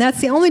sometimes. And that's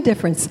the only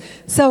difference.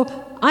 So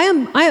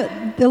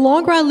the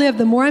longer I live,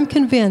 the more I'm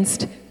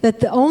convinced that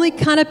the only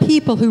kind of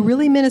people who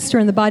really minister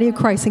in the body of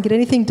Christ and get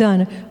anything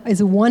done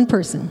is one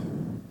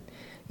person.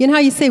 You know how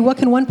you say, what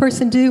can one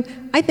person do?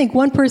 I think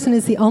one person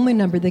is the only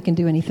number that can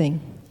do anything.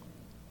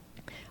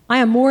 I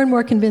am more and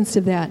more convinced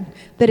of that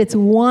it's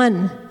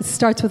one. It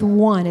starts with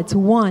one. It's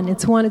one.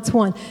 It's one. It's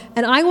one.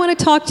 And I want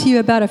to talk to you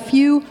about a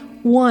few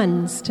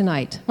ones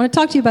tonight. I want to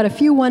talk to you about a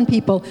few one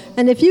people.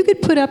 And if you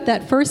could put up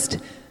that first,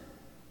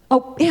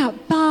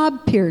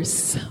 Bob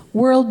Pierce,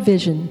 World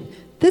Vision.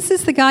 This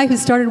is the guy who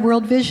started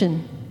World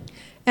Vision.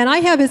 And I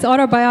have his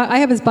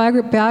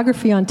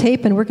biography on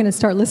tape, and we're going to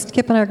start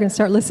Kip and I are going to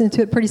start listening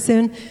to it pretty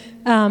soon.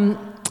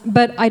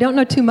 But I don't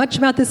know too much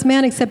about this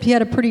man, except he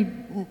had a pretty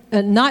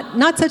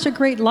not such a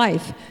great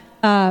life,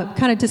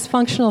 kind of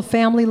dysfunctional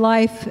family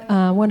life.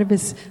 One of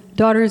his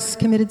daughters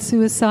committed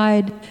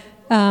suicide.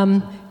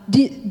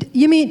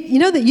 You mean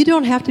that you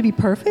don't have to be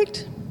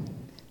perfect?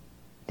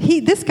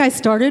 This guy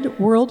started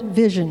World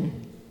Vision.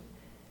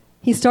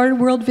 He started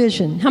World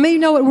Vision. How many of you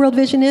know what World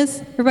Vision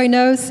is? Everybody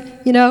knows?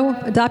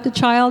 Adopt a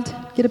child,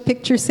 get a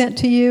picture sent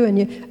to you,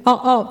 and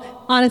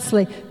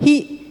honestly,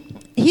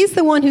 he's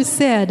the one who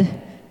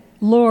said,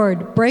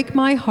 "Lord, break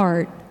my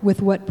heart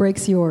with what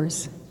breaks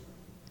yours."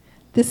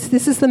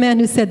 This is the man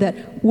who said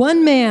that.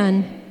 One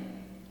man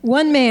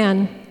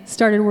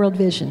started World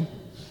Vision.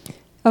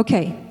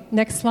 Okay,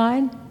 next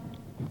slide.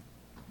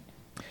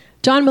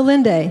 John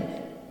Malinde.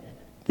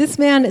 This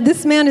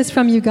man is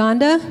from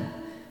Uganda.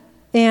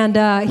 And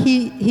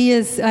he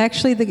is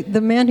actually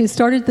the man who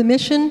started the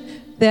mission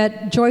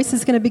that Joyce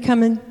is going to be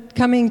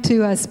coming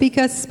to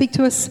speak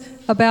to us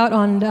about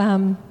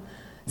on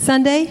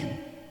Sunday.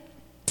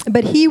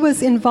 But he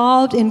was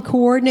involved in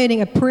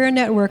coordinating a prayer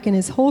network in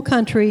his whole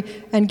country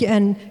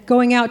and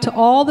going out to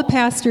all the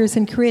pastors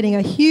and creating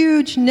a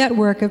huge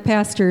network of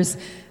pastors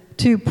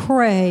to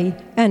pray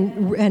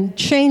and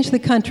change the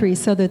country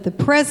so that the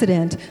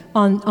president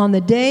on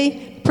the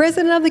day,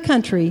 president of the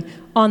country,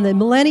 on the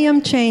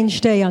Millennium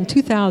Change Day on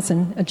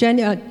 2000,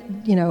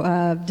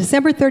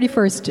 December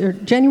 31st or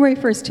January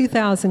 1st,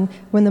 2000,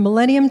 when the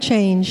Millennium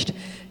changed,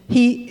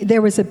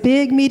 there was a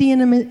big meeting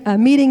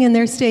in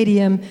their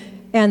stadium,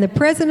 and the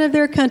president of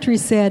their country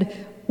said,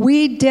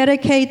 "We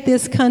dedicate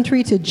this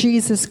country to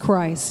Jesus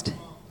Christ."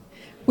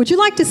 Would you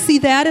like to see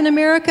that in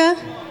America?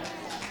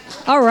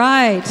 All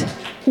right.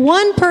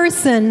 One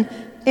person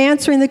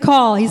answering the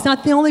call. He's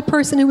not the only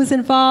person who was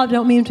involved. I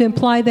don't mean to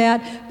imply that,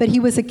 but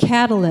he was a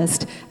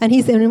catalyst. And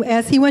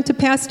as he went from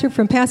pastor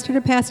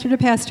to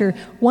pastor,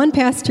 one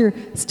pastor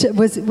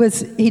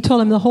he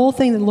told him the whole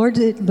thing.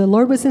 The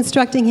Lord was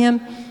instructing him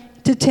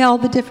to tell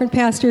the different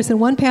pastors, and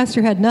one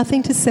pastor had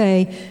nothing to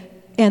say.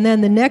 And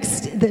then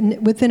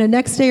within the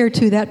next day or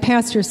two, that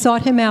pastor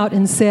sought him out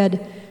and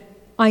said,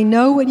 "I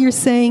know what you're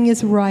saying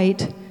is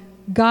right.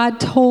 God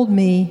told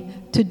me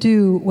to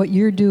do what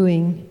you're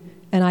doing,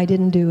 and I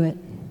didn't do it."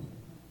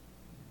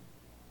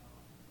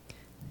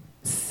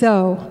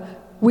 So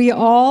when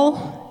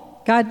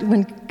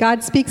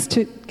God speaks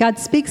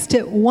to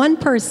one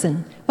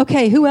person.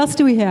 Okay, who else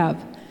do we have?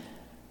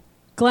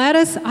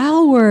 Gladys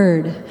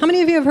Aylward. How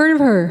many of you have heard of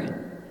her?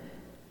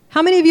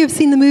 How many of you have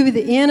seen the movie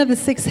The Inn of the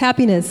Sixth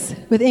Happiness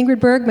with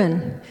Ingrid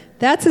Bergman?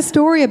 That's a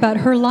story about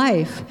her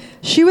life.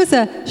 She was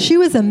a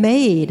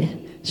maid.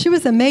 She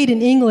was a maid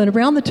in England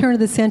around the turn of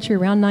the century,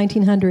 around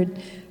 1900,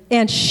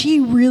 and she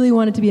really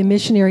wanted to be a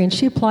missionary, and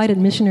she applied at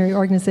missionary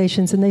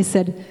organizations, and they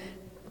said,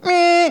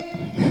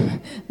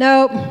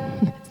 "No,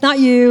 it's not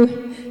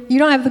you. You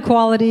don't have the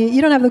quality.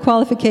 You don't have the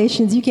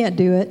qualifications. You can't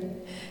do it."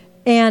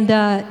 And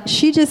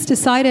she just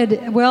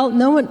decided, well,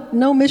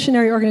 no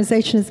missionary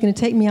organization is going to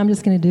take me. I'm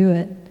just going to do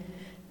it.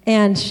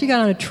 And she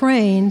got on a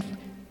train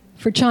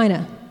for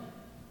China.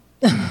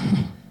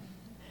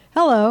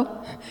 Hello.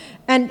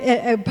 And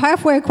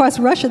halfway across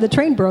Russia, the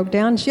train broke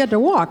down, and she had to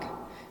walk.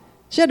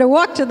 She had to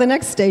walk to the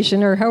next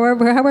station, or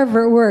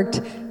however it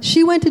worked.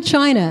 She went to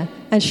China,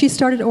 and she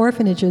started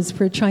orphanages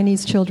for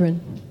Chinese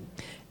children.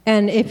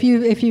 And if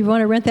you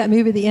want to rent that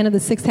movie, The End of the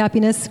Sixth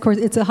Happiness, of course,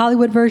 it's a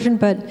Hollywood version,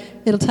 but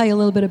it'll tell you a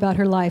little bit about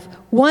her life.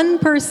 One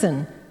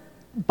person,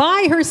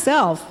 by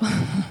herself,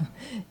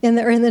 in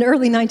the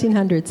early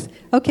 1900s.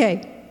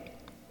 Okay.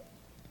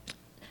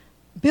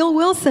 Bill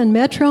Wilson,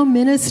 Metro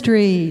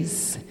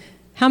Ministries.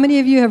 How many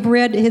of you have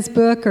read his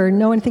book or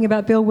know anything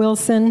about Bill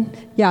Wilson?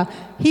 Yeah.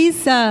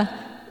 He's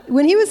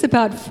when he was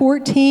about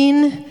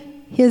 14,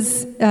 he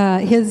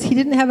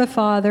didn't have a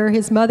father.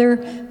 His mother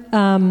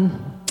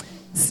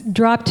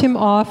dropped him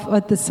off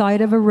at the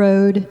side of a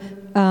road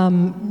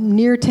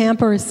near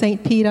Tampa or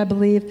St. Pete, I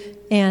believe,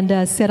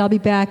 and said, "I'll be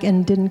back,"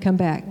 and didn't come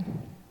back.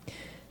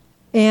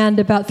 And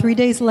about 3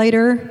 days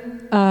later,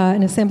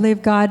 an Assembly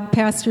of God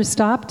pastor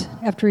stopped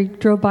after he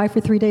drove by for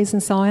 3 days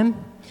and saw him,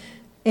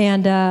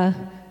 and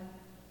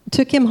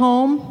took him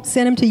home,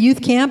 sent him to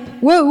youth camp.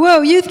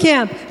 Whoa, youth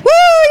camp!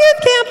 Woo,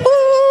 youth camp!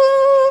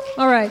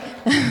 Woo! All right.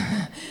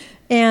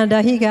 And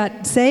he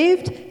got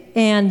saved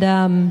and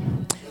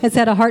has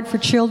had a heart for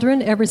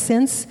children ever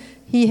since.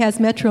 He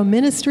has Metro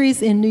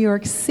Ministries in New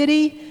York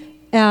City.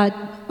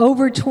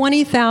 Over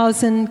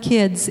 20,000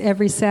 kids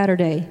every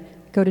Saturday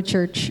go to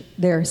church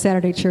there,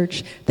 Saturday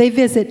church. They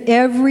visit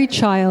every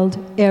child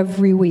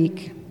every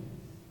week.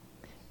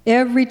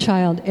 Every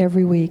child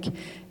every week.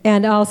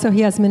 And also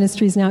he has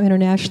ministries now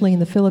internationally in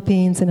the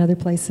Philippines and other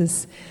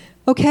places.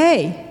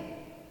 Okay.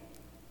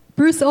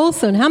 Bruce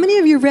Olson. How many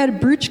of you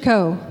read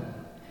Bruchko?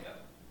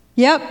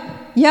 Yep.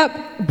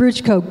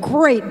 Bruchko.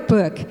 Great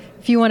book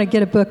if you want to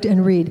get a book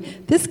and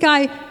read. This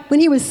guy, when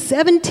he was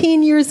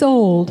 17 years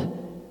old,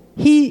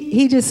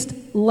 he just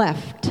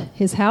left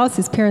his house.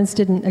 His parents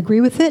didn't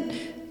agree with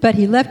it, but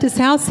he left his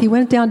house. He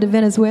went down to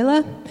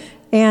Venezuela,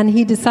 and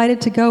he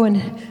decided to go,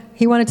 and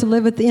he wanted to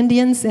live with the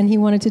Indians, and he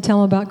wanted to tell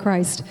them about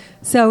Christ.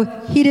 So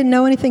he didn't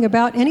know anything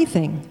about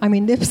anything. I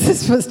mean,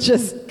 this was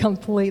just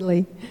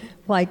completely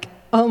like,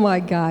 oh my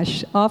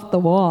gosh, off the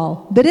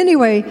wall. But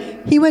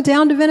anyway, he went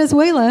down to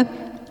Venezuela,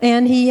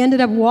 and he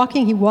ended up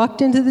walking. He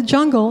walked into the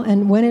jungle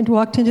and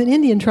walked into an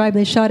Indian tribe.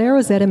 They shot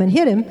arrows at him and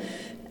hit him.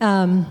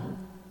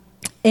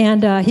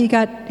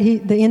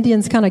 The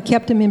Indians kind of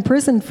kept him in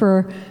prison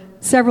for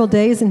several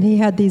days, and he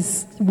had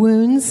these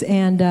wounds.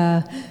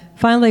 And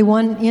finally,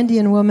 one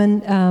Indian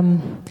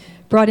woman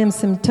brought him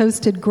some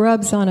toasted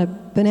grubs on a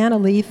banana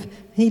leaf.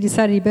 He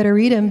decided he better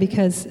eat them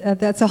because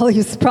that's all he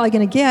was probably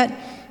going to get.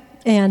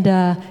 And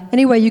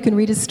anyway, you can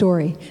read his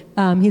story.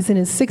 He's in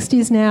his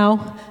 60s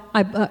now.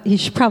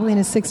 He's probably in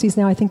his 60s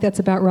now. I think that's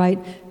about right.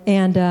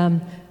 And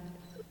a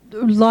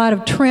lot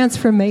of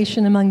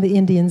transformation among the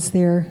Indians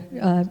there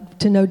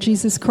to know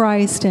Jesus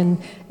Christ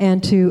and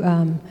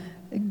to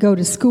go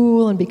to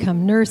school and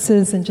become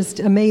nurses, and just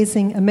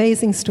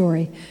amazing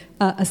story.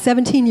 A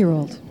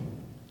 17-year-old.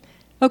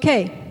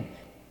 Okay,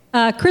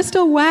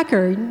 Crystal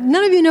Wacker.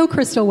 None of you know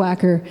Crystal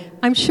Wacker,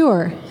 I'm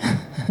sure.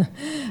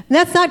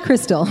 That's not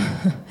Crystal.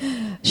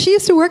 She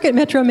used to work at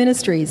Metro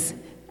Ministries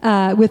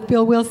with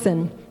Bill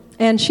Wilson,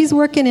 and she's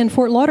working in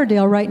Fort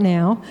Lauderdale right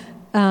now.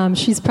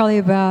 She's in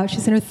her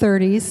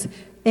 30s,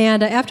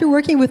 and after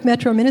working with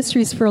Metro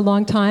Ministries for a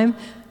long time,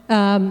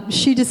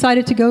 she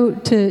decided to go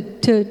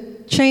to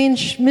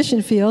change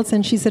mission fields,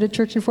 and she's at a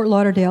church in Fort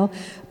Lauderdale.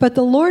 But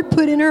the Lord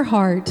put in her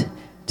heart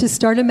to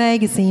start a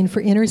magazine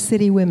for inner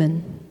city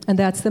women, and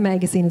that's the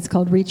magazine. It's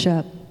called Reach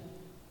Up.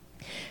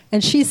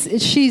 And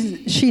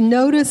she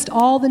noticed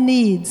all the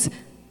needs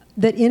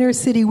that inner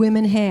city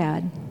women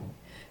had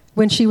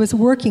when she was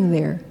working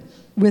there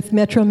with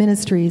Metro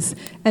Ministries.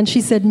 And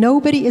she said,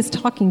 nobody is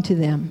talking to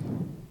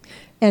them.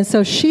 And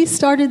so she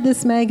started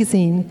this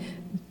magazine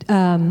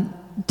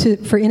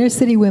for inner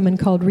city women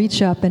called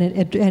Reach Up.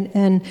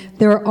 And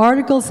there are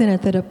articles in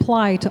it that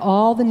apply to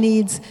all the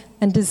needs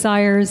and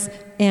desires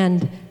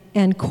and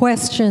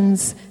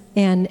questions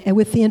and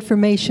with the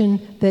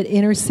information that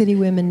inner city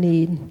women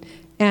need.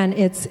 And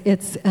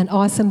it's an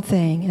awesome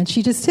thing. And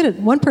she just did it.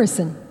 One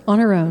person on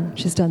her own.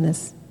 She's done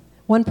this.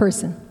 One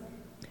person.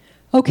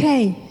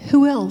 Okay,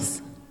 who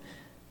else?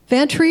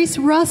 Vantrese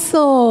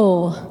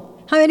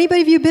Russell.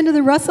 Anybody of you been to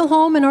the Russell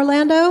home in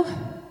Orlando?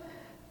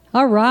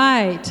 All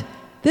right.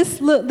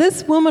 This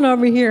woman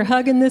over here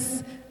hugging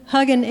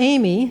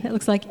Amy, that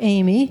looks like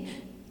Amy,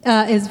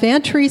 is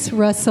Vantrese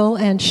Russell,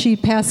 and she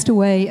passed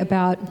away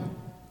about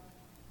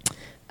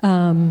 3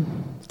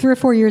 or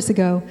 4 years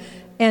ago.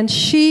 And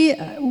she,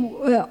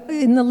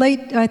 in the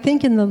late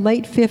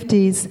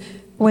 50s,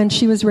 when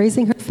she was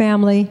raising her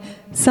family,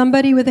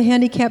 somebody with a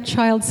handicapped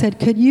child said,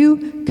 "Can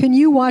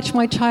you watch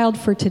my child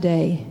for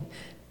today?"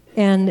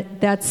 And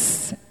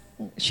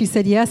she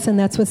said yes, and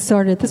that's what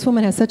started. This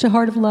woman has such a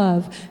heart of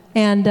love,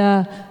 and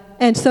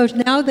so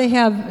now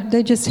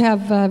they've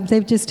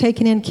just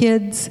taken in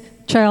kids,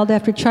 child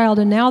after child,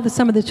 and now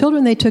some of the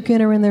children they took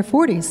in are in their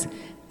 40s.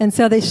 And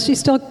so she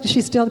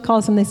still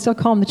calls them, they still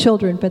call them the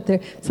children, but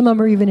some of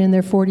them are even in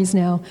their 40s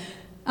now.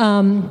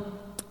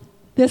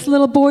 This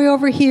little boy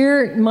over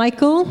here,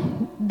 Michael,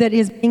 that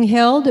is being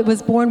held, it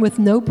was born with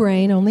no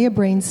brain, only a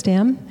brain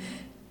stem.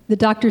 The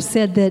doctor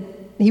said that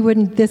he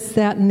wouldn't this,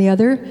 that, and the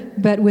other,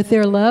 but with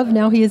their love,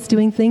 now he is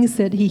doing things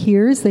that he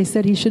hears. They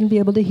said he shouldn't be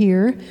able to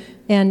hear,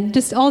 and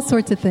just all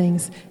sorts of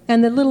things.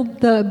 And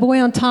the boy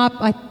on top,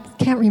 I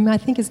can't remember, I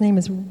think his name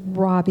is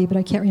Robbie, but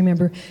I can't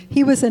remember.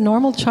 He was a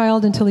normal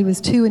child until he was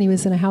 2, and he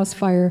was in a house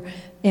fire,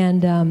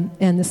 and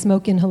the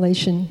smoke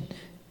inhalation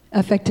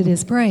affected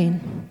his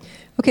brain.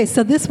 Okay,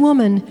 so this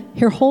woman,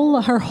 her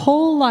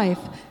whole life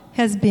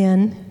has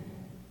been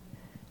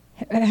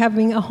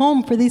having a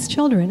home for these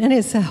children, and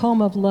it's a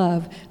home of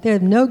love. They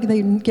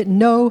get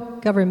no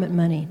government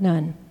money,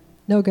 none,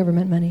 no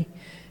government money.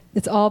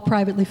 It's all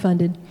privately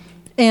funded,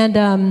 and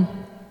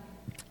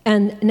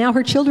now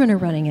her children are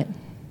running it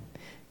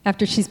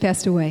after she's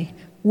passed away.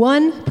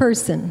 One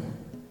person.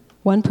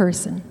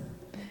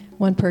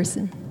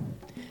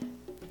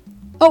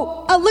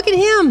 Oh, look at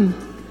him.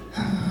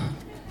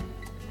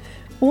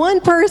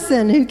 One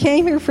person who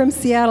came here from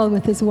Seattle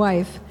with his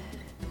wife.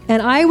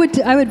 And I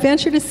would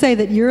venture to say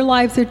that your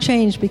lives are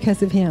changed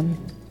because of him.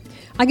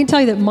 I can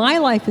tell you that my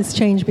life has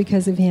changed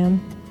because of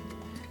him.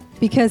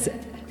 Because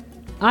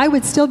I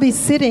would still be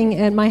sitting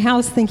at my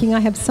house thinking, I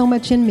have so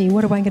much in me,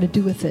 what am I going to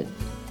do with it?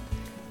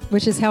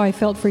 Which is how I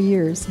felt for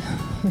years.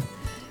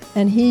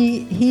 And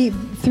he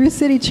through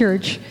City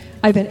Church,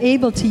 I've been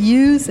able to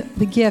use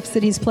the gifts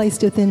that he's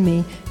placed within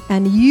me.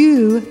 And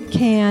you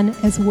can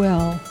as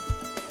well.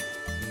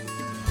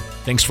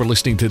 Thanks for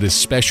listening to this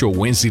special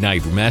Wednesday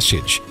night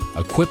message,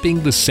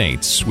 Equipping the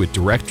Saints, with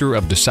Director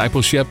of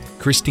Discipleship,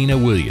 Christina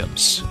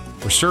Williams.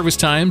 For service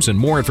times and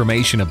more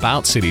information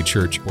about City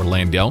Church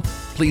Orlando,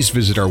 please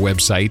visit our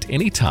website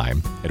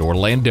anytime at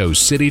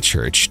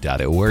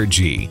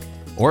orlandocitychurch.org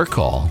or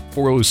call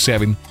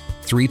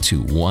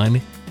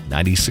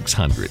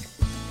 407-321-9600.